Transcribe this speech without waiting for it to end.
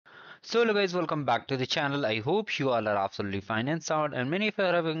So hello guys, welcome back to the channel. I hope you all are absolutely fine and sound, and many of you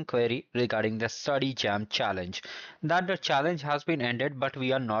are having query regarding the study jam challenge. That the challenge has been ended but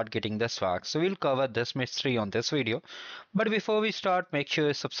we are not getting the swag. So we'll cover this mystery on this video. But before we start, make sure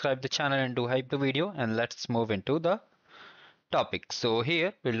you subscribe the channel and do hype the video, and let's move into the topic. So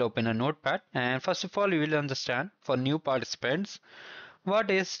here we'll open a notepad, and first of all we will understand for new participants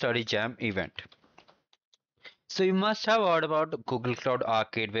what is study jam event. So you must have heard about Google Cloud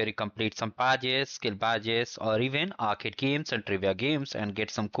Arcade where you complete some badges, skill badges, or even arcade games and trivia games and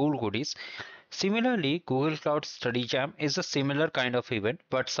get some cool goodies. Similarly, Google Cloud Study Jam is a similar kind of event,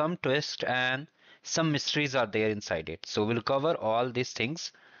 but some twist and some mysteries are there inside it. So we'll cover all these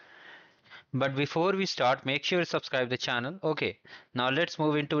things. But before we start, make sure you subscribe the channel. Okay, now let's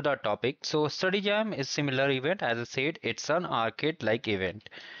move into the topic. So Study Jam is similar event. As I said, it's an arcade like event.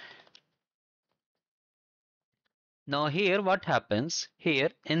 Now here what happens here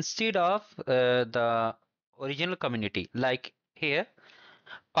instead of the original community, like here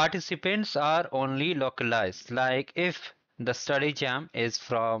participants are only localized, like if the study jam is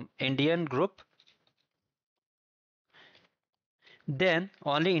from Indian group, then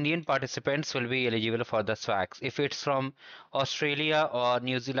only Indian participants will be eligible for the swags. If it's from Australia or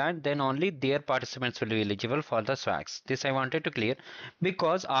New Zealand, then only their participants will be eligible for the swags. This I wanted to clear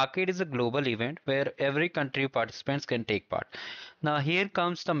because arcade is a global event where every country participants can take part. Now here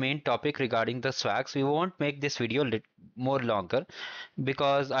comes the main topic regarding the swags. We won't make this video more longer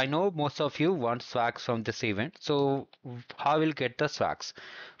because I know most of you want swags from this event. So how will get the swags?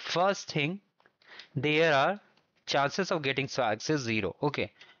 First thing, there are chances of getting swags is zero.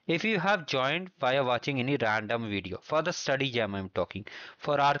 Okay, if you have joined via watching any random video, for the study jam I'm talking,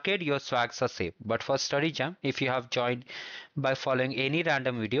 for arcade your swags are safe, but for study jam if you have joined by following any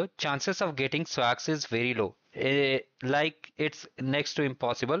random video, chances of getting swags is very low. Like it's next to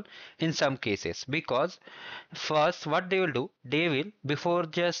impossible in some cases, because first what they will do, they will before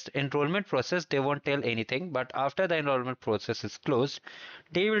just enrollment process they won't tell anything, but after the enrollment process is closed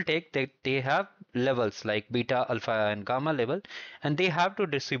they will take that they have levels like beta, alpha and gamma level, and they have to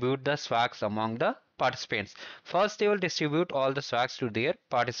distribute the swags among the participants. First they will distribute all the swags to their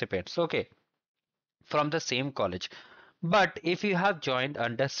participants, okay, from the same college. But if you have joined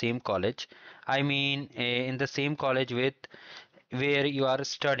under same college, I mean in the same college with where you are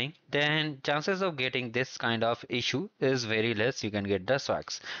studying, then chances of getting this kind of issue is very less. You can get the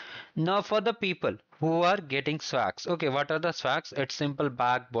swags. Now for the people who are getting swags, okay, what are the swags? It's simple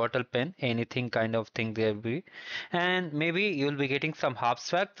bag, bottle, pen, anything kind of thing there will be, and maybe you'll be getting some half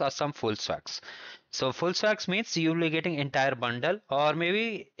swags or some full swags. So full swags means you'll be getting entire bundle or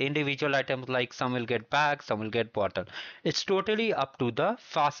maybe individual items, like some will get bag, some will get bottle. It's totally up to the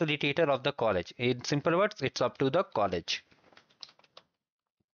facilitator of the college. In simple words, it's up to the college.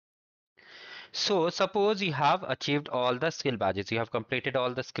 So suppose you have achieved all the skill badges, you have completed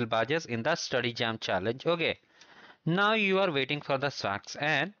all the skill badges in the study jam challenge. Okay, now you are waiting for the swags,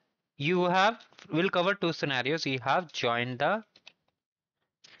 and you have will cover two scenarios. You have joined the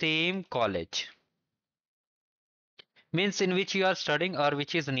same college, means in which you are studying or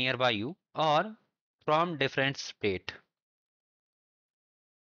which is nearby you, or from different state.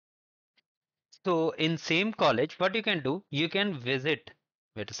 So in same college, what you can do, you can visit,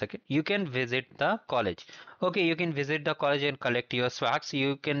 wait a second, you can visit the college. Okay, you can visit the college and collect your swags.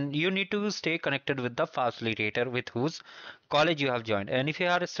 You need to stay connected with the facilitator with whose college you have joined. And if you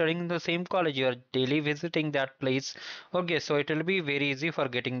are studying in the same college, you are daily visiting that place. Okay, so it will be very easy for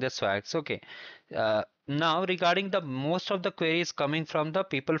getting the swags. Okay. Now regarding the most of the queries coming from the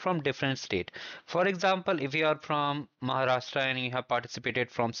people from different state. For example, if you are from Maharashtra and you have participated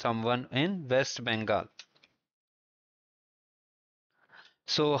from someone in West Bengal,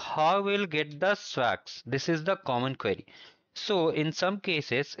 so how will get the swags? This is the common query. So in some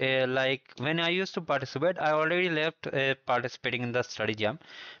cases, like when I used to participate, I already left participating in the study jam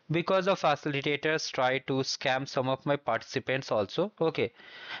because the facilitators try to scam some of my participants also. Okay,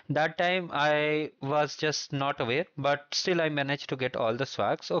 that time I was just not aware, but still I managed to get all the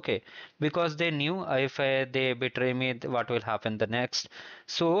swags. Okay, because they knew if they betray me, what will happen the next.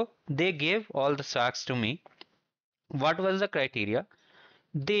 So they gave all the swags to me. What was the criteria?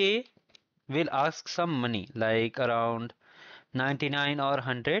 They will ask some money, like around 99 or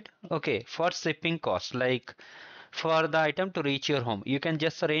 100, okay, for shipping cost, like for the item to reach your home. You can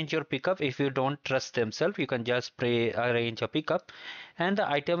just arrange your pickup. If you don't trust themselves, you can just arrange a pickup, and the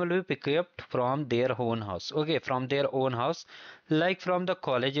item will be picked up from their own house. Okay, from their own house, like from the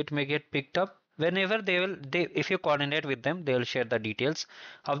college it may get picked up, whenever they if you coordinate with them, they will share the details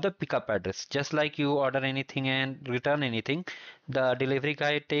of the pickup address. Just like you order anything and return anything, the delivery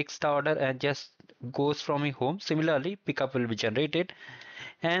guy takes the order and just goes from your home. Similarly, pickup will be generated,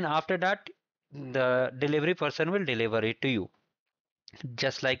 and after that the delivery person will deliver it to you,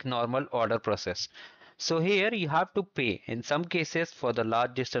 just like normal order process. So here you have to pay. In some cases, for the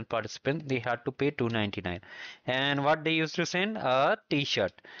large distance participant, they had to pay 299. And what they used to send a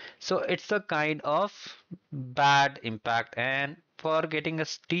t-shirt. So it's a kind of bad impact. And for getting a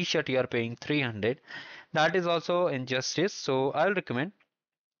t-shirt, you are paying 300. That is also injustice. So I'll recommend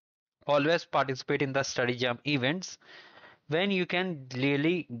always participate in the study jump events when you can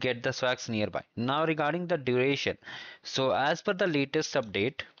really get the swags nearby. Now regarding the duration. So as per the latest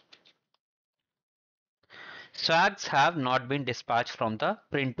update, swags have not been dispatched from the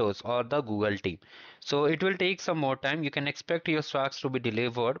Printos or the Google team. So it will take some more time. You can expect your swags to be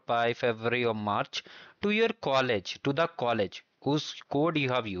delivered by February or March to your college, to the college whose code you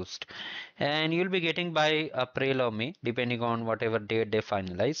have used. And you'll be getting by April or May, depending on whatever date they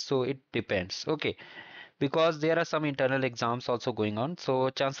finalize. So it depends. Okay, because there are some internal exams also going on, so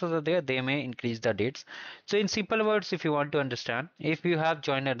chances are there they may increase the dates. So in simple words, if you want to understand, if you have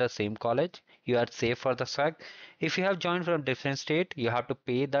joined at the same college, you are safe for the swag. If you have joined from different state, you have to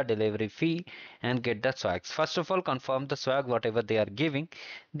pay the delivery fee and get the swags. First of all, confirm the swag whatever they are giving,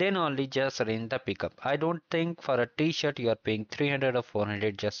 then only just arrange the pickup. I don't think for a t-shirt you are paying 300 or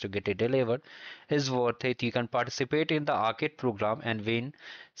 400 just to get it delivered is worth it. You can participate in the arcade program and win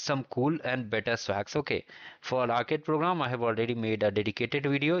some cool and better swags. Okay, for arcade program I have already made a dedicated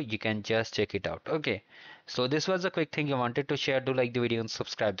video, you can just check it out. Okay, so this was a quick thing I wanted to share. Do like the video and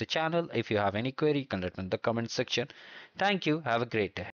subscribe the channel. If you have any query, you can let me in the comment section. Thank you, have a great day.